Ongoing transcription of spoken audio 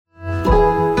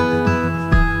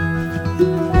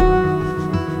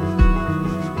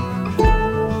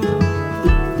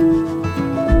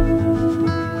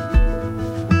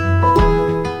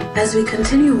As we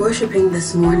continue worshiping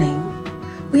this morning,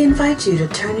 we invite you to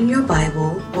turn in your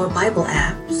Bible or Bible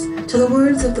apps to the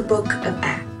words of the book of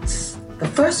Acts, the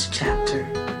first chapter,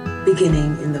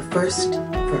 beginning in the first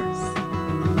verse.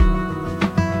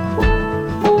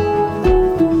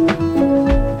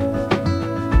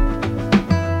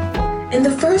 In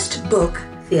the first book,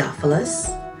 Theophilus,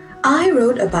 I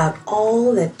wrote about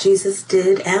all that Jesus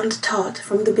did and taught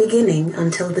from the beginning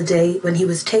until the day when he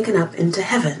was taken up into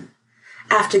heaven,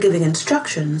 after giving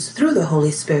instructions through the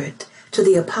Holy Spirit to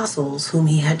the apostles whom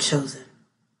he had chosen.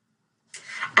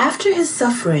 After his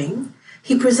suffering,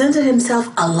 he presented himself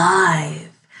alive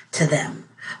to them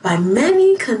by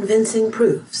many convincing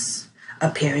proofs,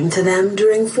 appearing to them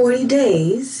during 40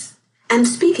 days and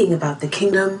speaking about the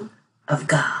kingdom of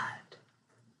God.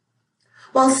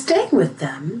 While staying with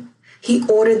them, he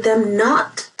ordered them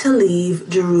not to leave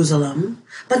Jerusalem,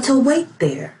 but to wait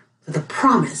there for the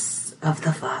promise of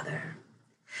the Father.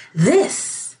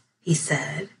 "This," he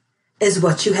said, "is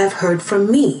what you have heard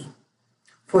from me.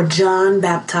 For John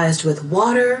baptized with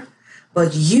water,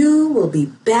 but you will be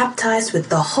baptized with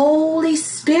the Holy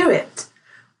Spirit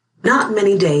not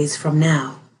many days from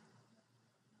now."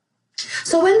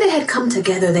 So when they had come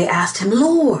together, they asked him,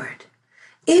 "Lord,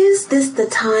 is this the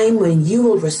time when you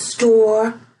will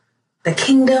restore the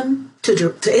kingdom to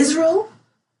Israel?"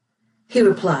 He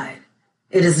replied,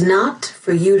 "It is not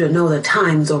for you to know the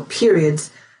times or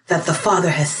periods that the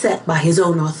Father has set by his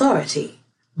own authority,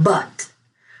 but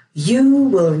you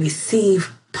will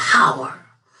receive power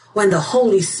when the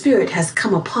Holy Spirit has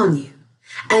come upon you,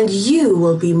 and you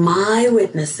will be my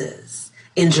witnesses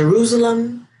in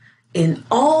Jerusalem, in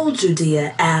all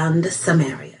Judea and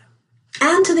Samaria,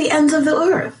 and to the ends of the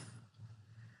earth."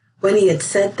 When he had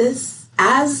said this,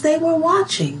 as they were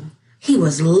watching, he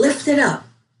was lifted up,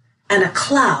 and a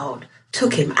cloud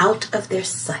took him out of their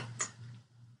sight.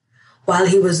 While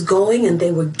he was going and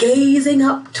they were gazing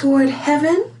up toward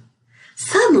heaven,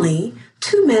 suddenly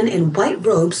 2 men in white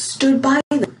robes stood by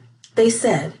them. They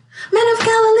said, "Men of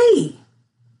Galilee,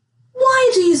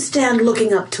 why do you stand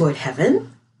looking up toward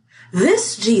heaven?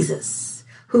 This Jesus,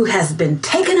 who has been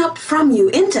taken up from you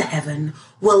into heaven,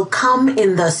 will come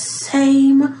in the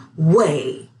same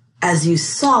way as you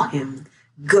saw him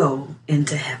go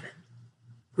into heaven."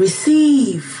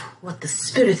 Receive what the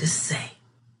Spirit is saying.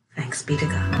 Thanks be to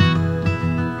God.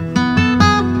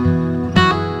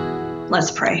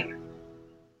 Let's pray.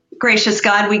 Gracious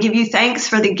God, we give you thanks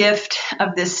for the gift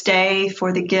of this day,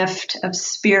 for the gift of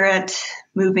Spirit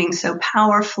moving so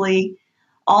powerfully,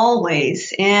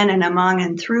 always in and among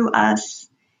and through us.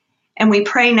 And we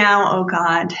pray now, O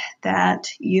God, that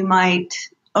you might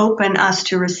open us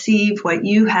to receive what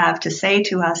you have to say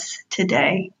to us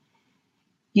today.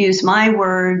 Use my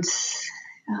words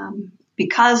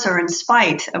because or in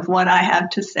spite of what I have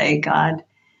to say, God.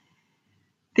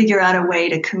 Figure out a way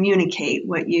to communicate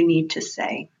what you need to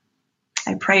say.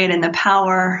 I pray it in the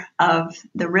power of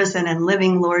the risen and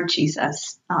living Lord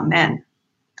Jesus. Amen.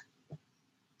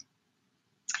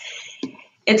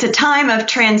 It's a time of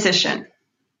transition.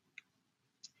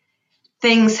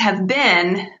 Things have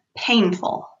been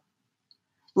painful.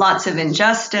 Lots of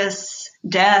injustice,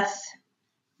 death,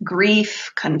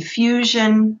 grief,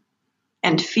 confusion,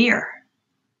 and fear.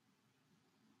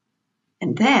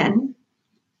 And then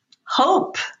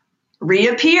hope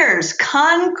reappears.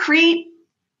 Concrete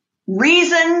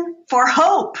reason for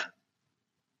hope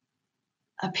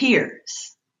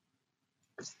appears.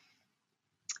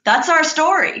 That's our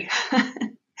story.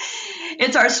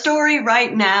 It's our story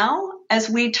right now as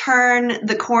we turn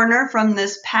the corner from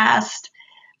this past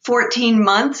 14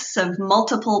 months of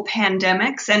multiple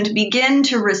pandemics and begin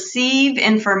to receive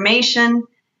information,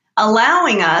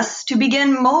 allowing us to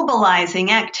begin mobilizing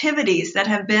activities that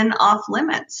have been off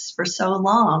limits for so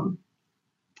long.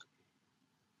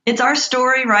 It's our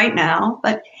story right now,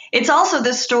 but it's also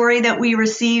the story that we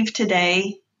receive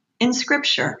today in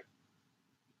Scripture.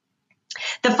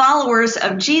 The followers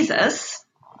of Jesus,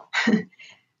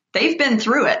 they've been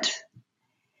through it.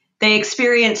 They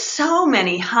experienced so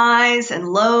many highs and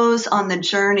lows on the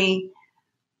journey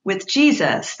with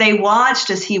Jesus. They watched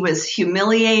as he was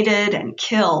humiliated and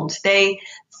killed. They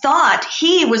thought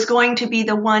he was going to be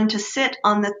the one to sit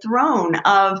on the throne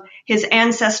of his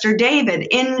ancestor David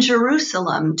in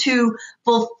Jerusalem to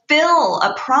fulfill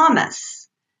a promise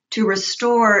to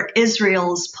restore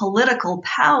Israel's political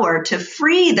power, to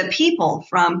free the people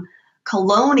from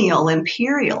colonial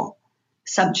imperial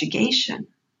subjugation.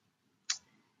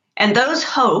 And those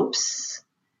hopes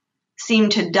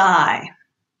seemed to die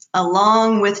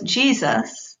along with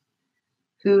Jesus,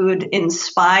 who'd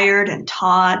inspired and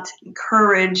taught,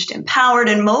 encouraged, empowered,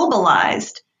 and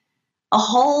mobilized a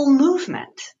whole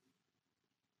movement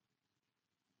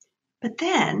But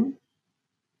then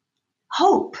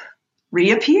hope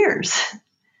reappears.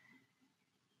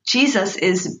 Jesus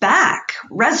is back,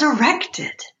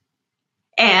 resurrected.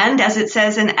 And as it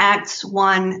says in Acts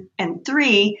 1 and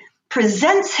 3,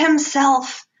 presents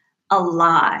himself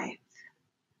alive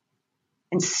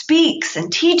and speaks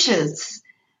and teaches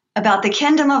about the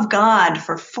kingdom of God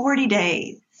for 40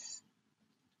 days.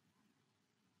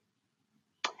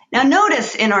 Now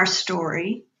notice in our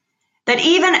story that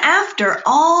even after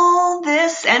all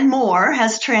this and more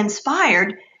has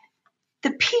transpired,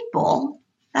 the people,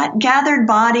 that gathered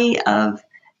body of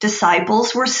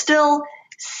disciples, were still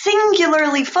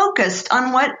singularly focused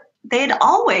on what they'd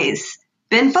always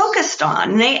been focused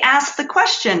on. And they asked the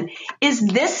question, is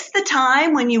this the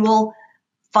time when you will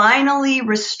finally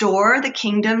restore the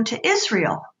kingdom to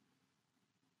Israel?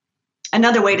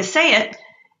 Another way to say it,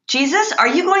 Jesus, are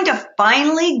you going to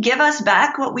finally give us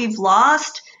back what we've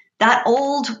lost, that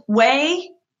old way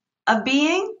of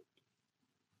being?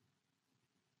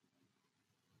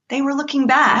 They were looking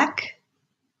back,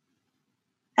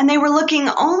 and they were looking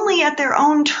only at their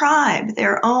own tribe,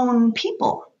 their own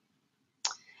people.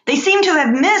 They seem to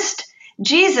have missed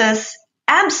Jesus'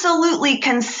 absolutely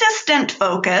consistent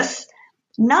focus,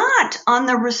 not on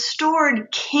the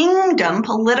restored kingdom,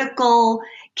 political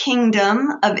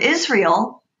kingdom of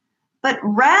Israel, but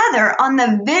rather on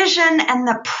the vision and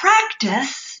the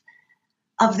practice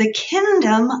of the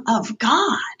kingdom of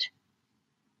God.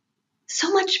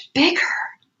 So much bigger,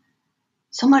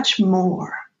 so much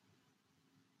more.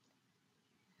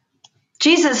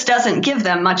 Jesus doesn't give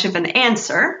them much of an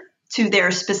answer to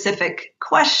their specific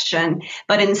question,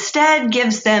 but instead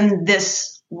gives them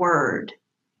this word.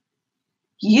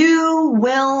 You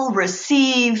will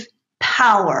receive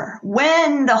power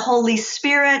when the Holy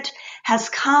Spirit has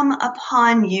come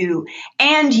upon you,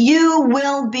 and you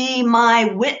will be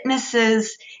my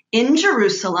witnesses in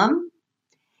Jerusalem,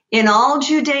 in all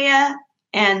Judea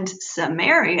and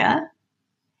Samaria,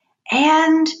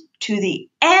 and to the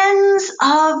ends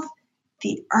of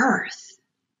the earth.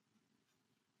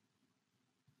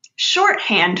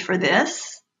 Shorthand for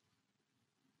this,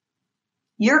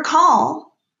 your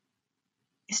call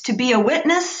is to be a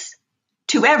witness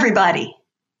to everybody,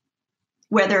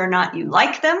 whether or not you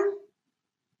like them,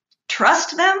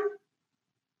 trust them,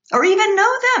 or even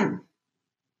know them.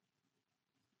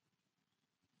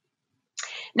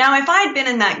 Now, if I'd been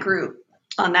in that group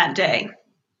on that day,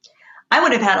 I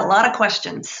would have had a lot of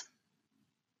questions,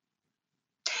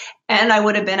 and I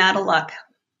would have been out of luck.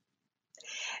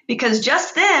 Because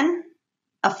just then,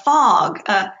 a fog,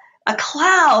 a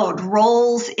cloud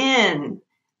rolls in.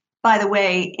 By the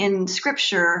way, in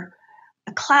Scripture,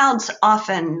 clouds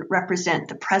often represent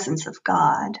the presence of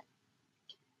God.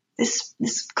 This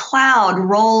cloud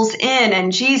rolls in,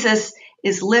 and Jesus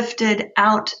is lifted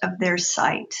out of their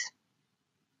sight.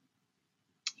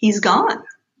 He's gone.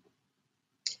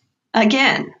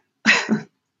 Again.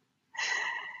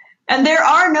 And there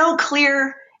are no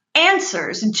clear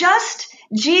answers, just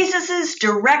Jesus'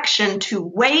 direction to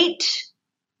wait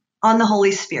on the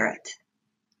Holy Spirit.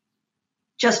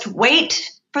 Just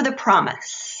wait for the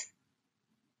promise.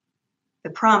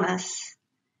 The promise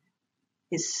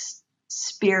is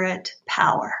Spirit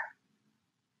power.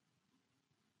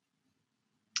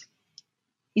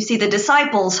 You see, the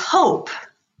disciples' hope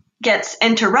gets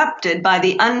interrupted by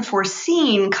the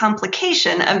unforeseen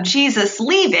complication of Jesus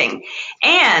leaving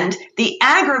and the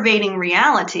aggravating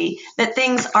reality that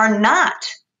things are not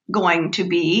going to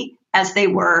be as they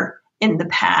were in the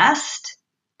past.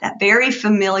 That very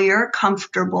familiar,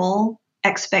 comfortable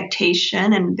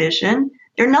expectation and vision.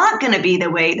 They're not going to be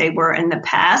the way they were in the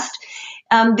past.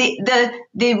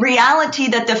 The reality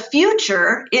that the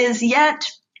future is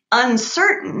yet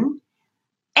uncertain,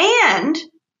 and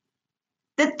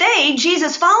that they,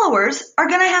 Jesus followers, are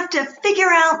going to have to figure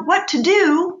out what to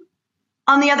do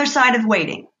on the other side of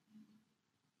waiting. I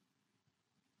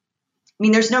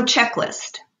mean, there's no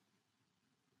checklist.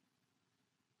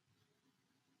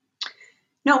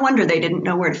 No wonder they didn't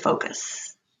know where to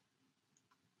focus.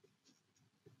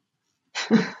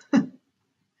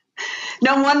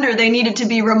 No wonder they needed to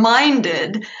be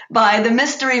reminded by the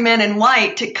mystery men in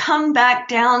white to come back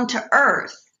down to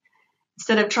earth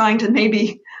instead of trying to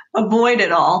maybe avoid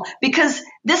it all. Because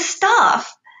this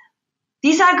stuff,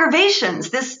 these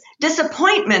aggravations, this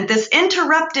disappointment, this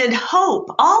interrupted hope,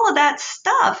 all of that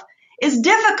stuff is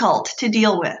difficult to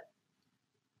deal with.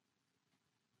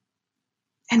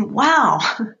 And wow,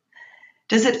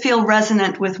 does it feel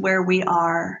resonant with where we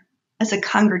are as a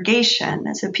congregation,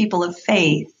 as a people of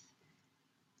faith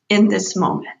in this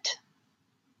moment?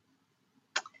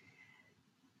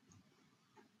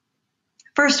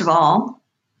 First of all,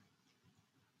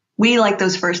 We, like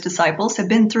those first disciples, have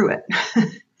been through it.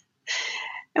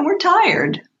 And we're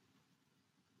tired.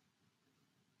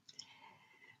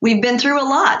 We've been through a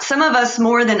lot, some of us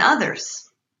more than others.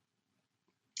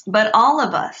 But all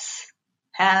of us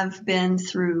have been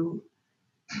through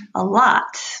a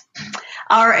lot.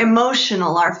 Our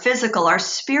emotional, our physical, our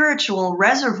spiritual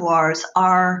reservoirs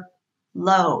are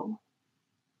low.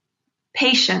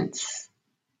 Patience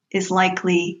is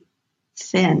likely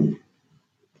thin.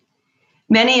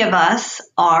 Many of us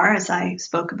are, as I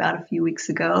spoke about a few weeks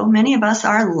ago, many of us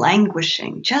are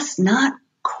languishing, just not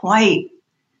quite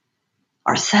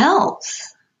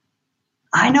ourselves.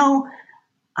 I know,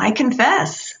 I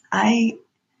confess, I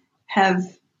have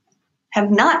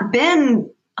not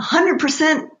been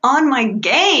 100% on my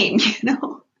game,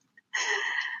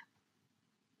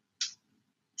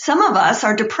 Some of us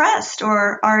are depressed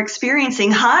or are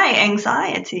experiencing high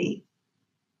anxiety.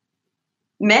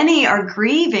 Many are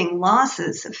grieving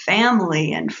losses of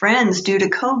family and friends due to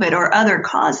COVID or other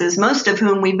causes, most of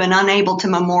whom we've been unable to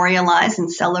memorialize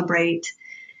and celebrate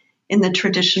in the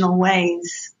traditional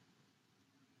ways.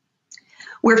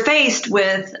 We're faced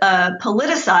with a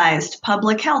politicized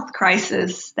public health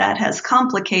crisis that has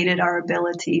complicated our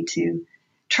ability to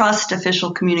trust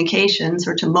official communications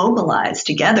or to mobilize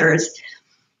together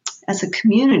as a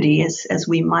community as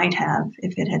we might have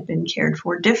if it had been cared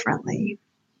for differently.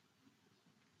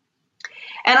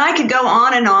 And I could go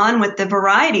on and on with the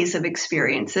varieties of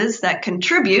experiences that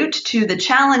contribute to the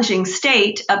challenging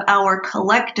state of our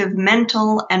collective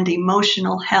mental and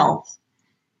emotional health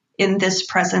in this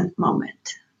present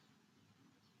moment.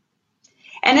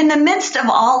 And in the midst of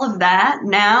all of that,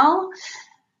 now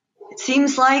it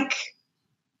seems like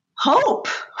hope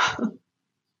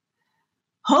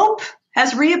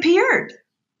has reappeared.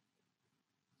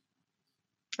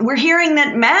 We're hearing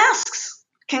that masks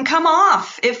can come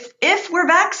off if we're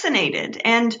vaccinated,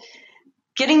 and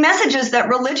getting messages that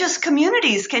religious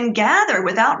communities can gather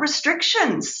without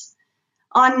restrictions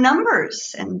on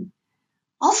numbers and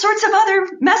all sorts of other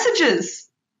messages.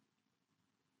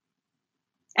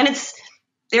 And it's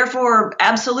therefore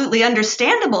absolutely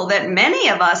understandable that many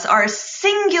of us are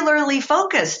singularly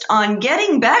focused on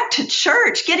getting back to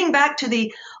church, getting back to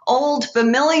the old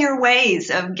familiar ways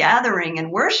of gathering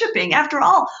and worshiping. After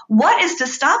all, what is to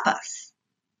stop us?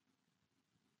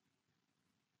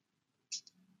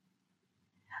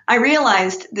 I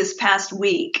realized this past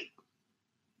week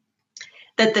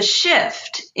that the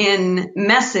shift in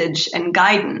message and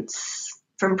guidance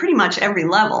from pretty much every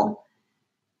level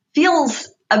feels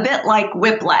a bit like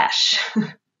whiplash.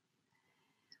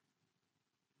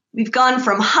 We've gone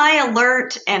from high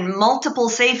alert and multiple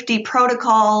safety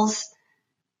protocols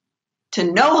to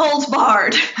no holds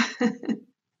barred,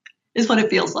 is what it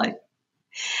feels like.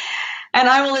 And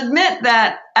I will admit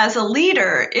that as a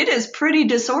leader, it is pretty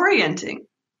disorienting.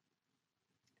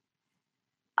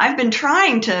 I've been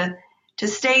trying to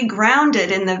stay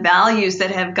grounded in the values that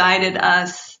have guided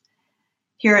us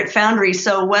here at Foundry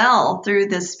so well through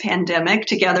this pandemic,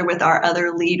 together with our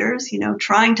other leaders,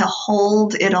 trying to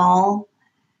hold it all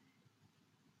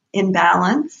in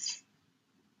balance.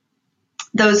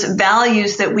 Those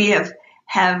values that we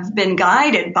have been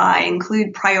guided by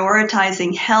include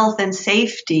prioritizing health and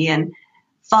safety and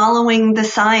following the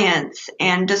science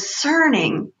and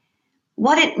discerning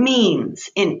what it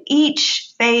means in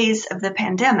each phase of the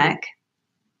pandemic,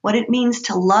 what it means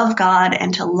to love God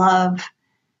and to love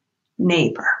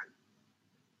neighbor.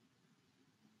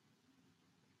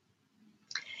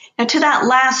 Now, to that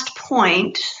last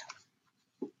point,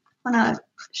 I want to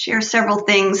share several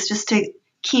things just to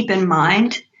keep in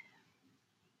mind.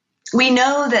 We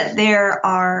know that there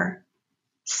are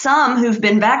some who've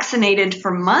been vaccinated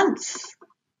for months,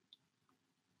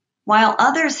 while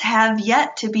others have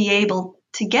yet to be able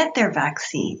to get their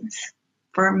vaccines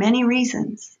for many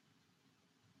reasons.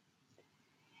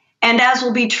 And as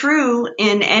will be true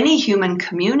in any human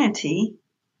community,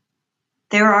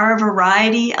 there are a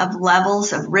variety of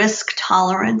levels of risk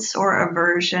tolerance or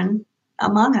aversion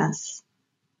among us.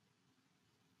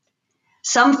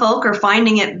 Some folk are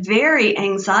finding it very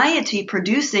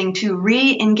anxiety-producing to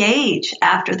re-engage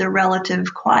after the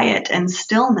relative quiet and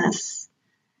stillness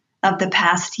of the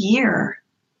past year.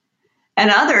 And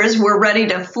others were ready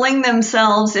to fling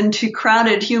themselves into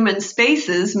crowded human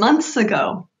spaces months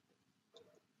ago.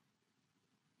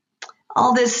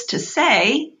 All this to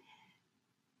say,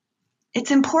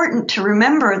 it's important to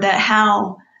remember that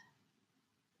how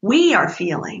we are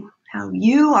feeling, how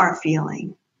you are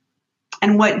feeling,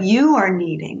 and what you are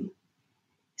needing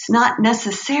is not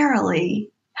necessarily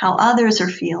how others are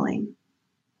feeling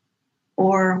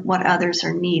or what others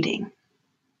are needing.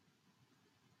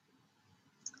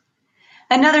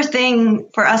 Another thing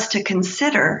for us to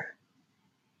consider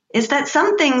is that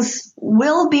some things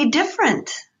will be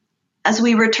different as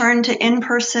we return to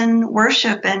in-person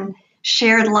worship and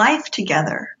shared life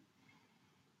together.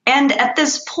 And at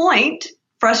this point,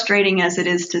 frustrating as it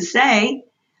is to say,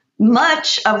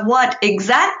 much of what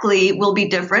exactly will be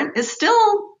different is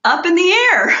still up in the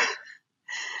air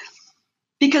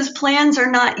because plans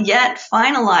are not yet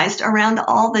finalized around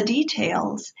all the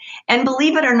details. And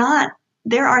believe it or not,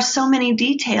 there are so many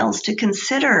details to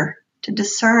consider, to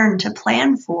discern, to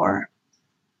plan for.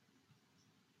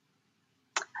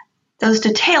 Those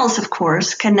details, of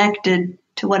course, connected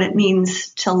to what it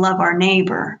means to love our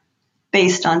neighbor,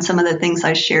 based on some of the things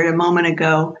I shared a moment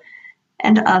ago,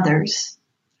 and others,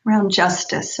 around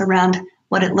justice, around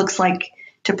what it looks like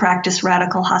to practice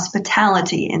radical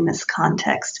hospitality in this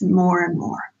context, more and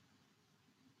more.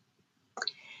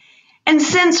 And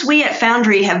since we at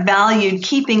Foundry have valued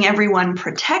keeping everyone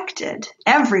protected,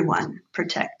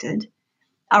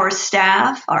 our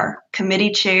staff, our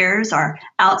committee chairs, our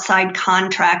outside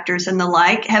contractors and the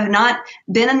like have not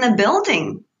been in the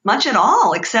building much at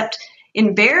all, except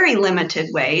in very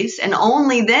limited ways, and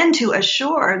only then to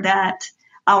assure that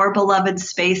our beloved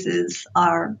spaces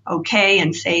are okay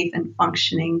and safe and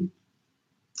functioning.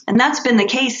 And that's been the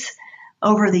case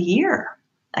over a year.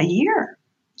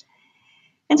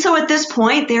 And so at this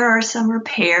point, there are some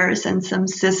repairs and some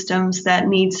systems that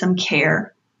need some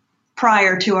care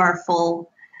prior to our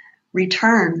full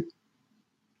return,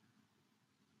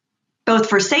 both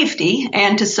for safety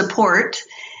and to support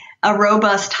a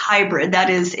robust hybrid, that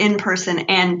is in-person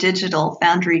and digital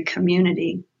Foundry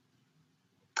community.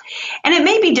 And it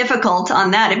may be difficult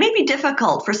on that. It may be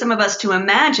difficult for some of us to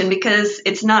imagine, because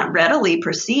it's not readily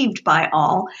perceived by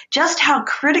all, just how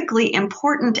critically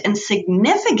important and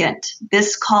significant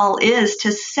this call is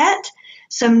to set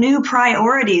some new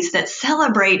priorities that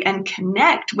celebrate and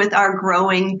connect with our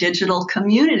growing digital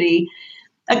community,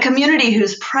 a community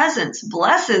whose presence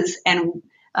blesses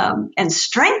and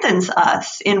strengthens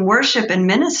us in worship and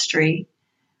ministry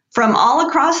from all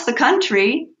across the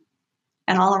country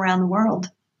and all around the world.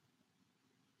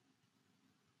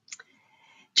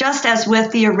 Just as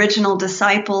with the original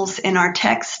disciples in our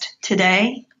text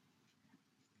today,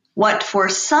 what for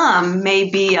some may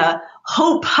be a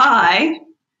hope high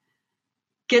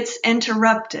gets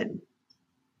interrupted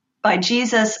by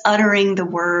Jesus uttering the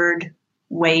word,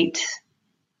 wait,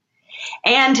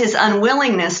 and his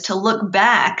unwillingness to look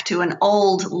back to an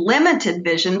old limited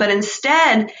vision, but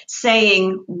instead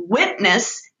saying,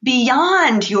 witness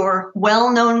beyond your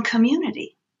well-known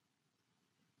community.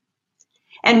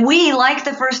 And we, like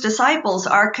the first disciples,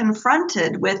 are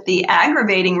confronted with the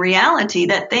aggravating reality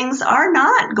that things are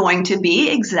not going to be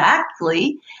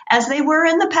exactly as they were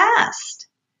in the past,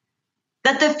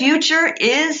 that the future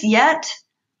is yet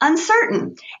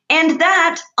uncertain, and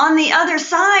that on the other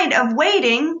side of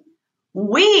waiting,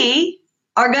 we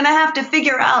are going to have to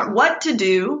figure out what to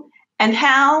do and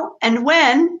how and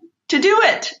when to do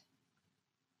it.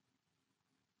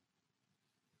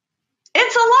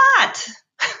 It's a lot.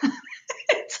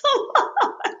 It's a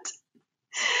lot.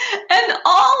 And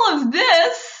all of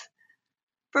this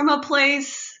from a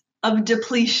place of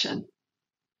depletion.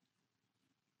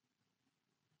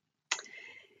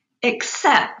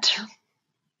 Except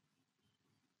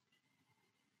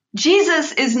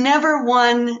Jesus is never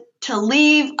one to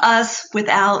leave us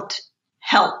without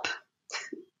help.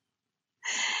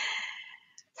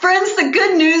 Friends, the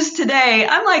good news today,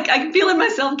 I'm feeling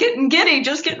myself getting giddy,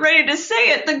 just getting ready to say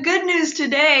it. The good news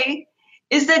today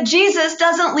is that Jesus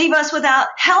doesn't leave us without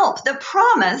help. The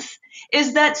promise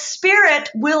is that Spirit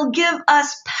will give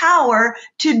us power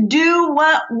to do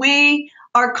what we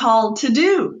are called to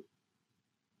do.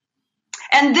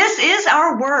 And this is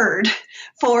our word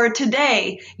for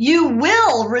today. You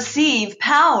will receive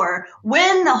power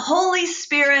when the Holy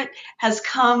Spirit has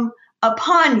come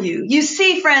upon you. You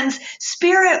see, friends,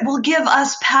 Spirit will give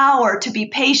us power to be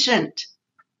patient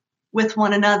with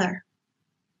one another.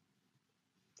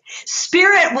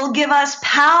 Spirit will give us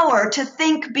power to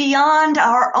think beyond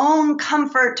our own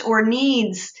comfort or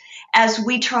needs as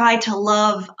we try to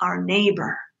love our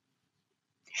neighbor.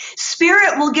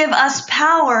 Spirit will give us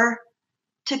power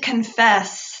to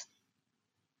confess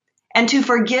and to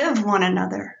forgive one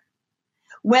another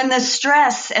when the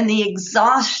stress and the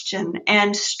exhaustion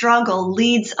and struggle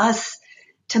leads us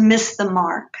to miss the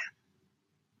mark.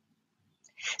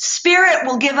 Spirit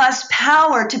will give us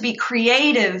power to be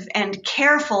creative and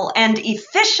careful and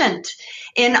efficient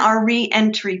in our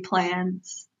re-entry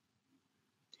plans.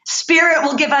 Spirit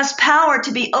will give us power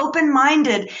to be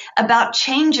open-minded about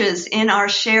changes in our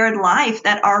shared life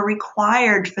that are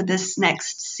required for this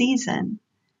next season.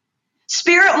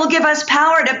 Spirit will give us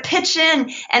power to pitch in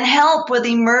and help with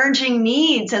emerging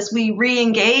needs as we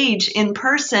re-engage in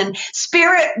person.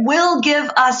 Spirit will give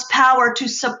us power to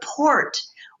support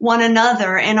one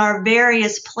another in our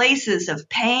various places of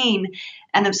pain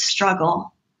and of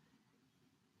struggle.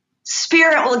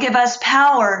 Spirit will give us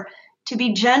power to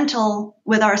be gentle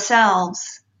with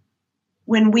ourselves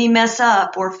when we mess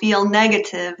up or feel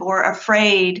negative or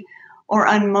afraid or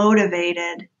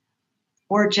unmotivated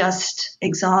or just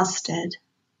exhausted.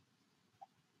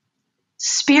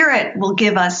 Spirit will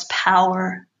give us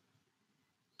power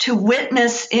to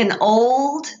witness in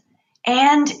old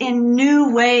and in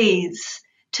new ways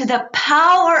to the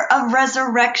power of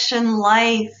resurrection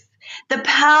life, the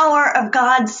power of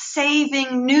God's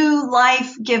saving, new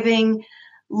life-giving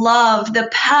love, the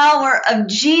power of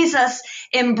Jesus'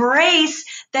 embrace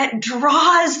that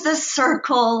draws the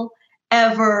circle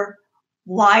ever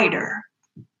wider.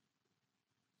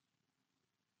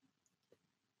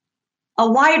 A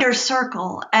wider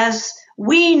circle, as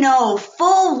we know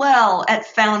full well at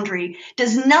Foundry,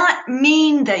 does not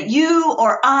mean that you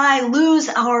or I lose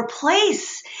our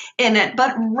place in it,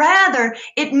 but rather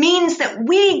it means that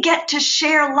we get to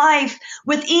share life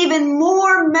with even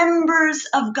more members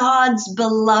of God's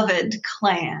beloved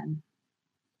clan.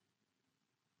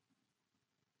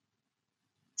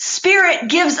 Spirit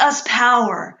gives us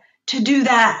power to do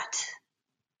that.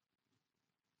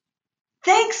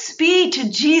 Thanks be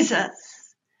to Jesus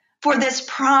for this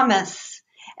promise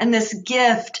and this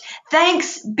gift.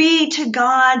 Thanks be to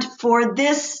God for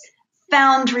this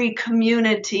Foundry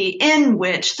community in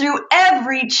which, through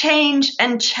every change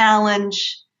and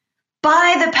challenge,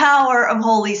 by the power of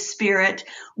Holy Spirit,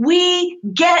 we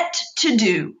get to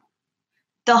do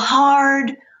the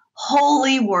hard,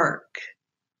 holy work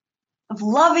of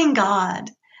loving God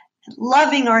and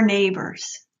loving our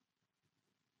neighbors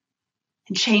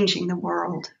and changing the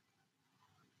world.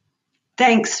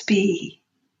 Thanks be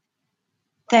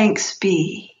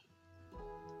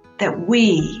that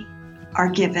we are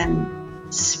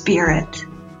given Spirit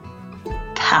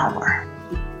power.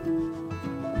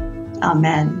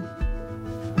 Amen.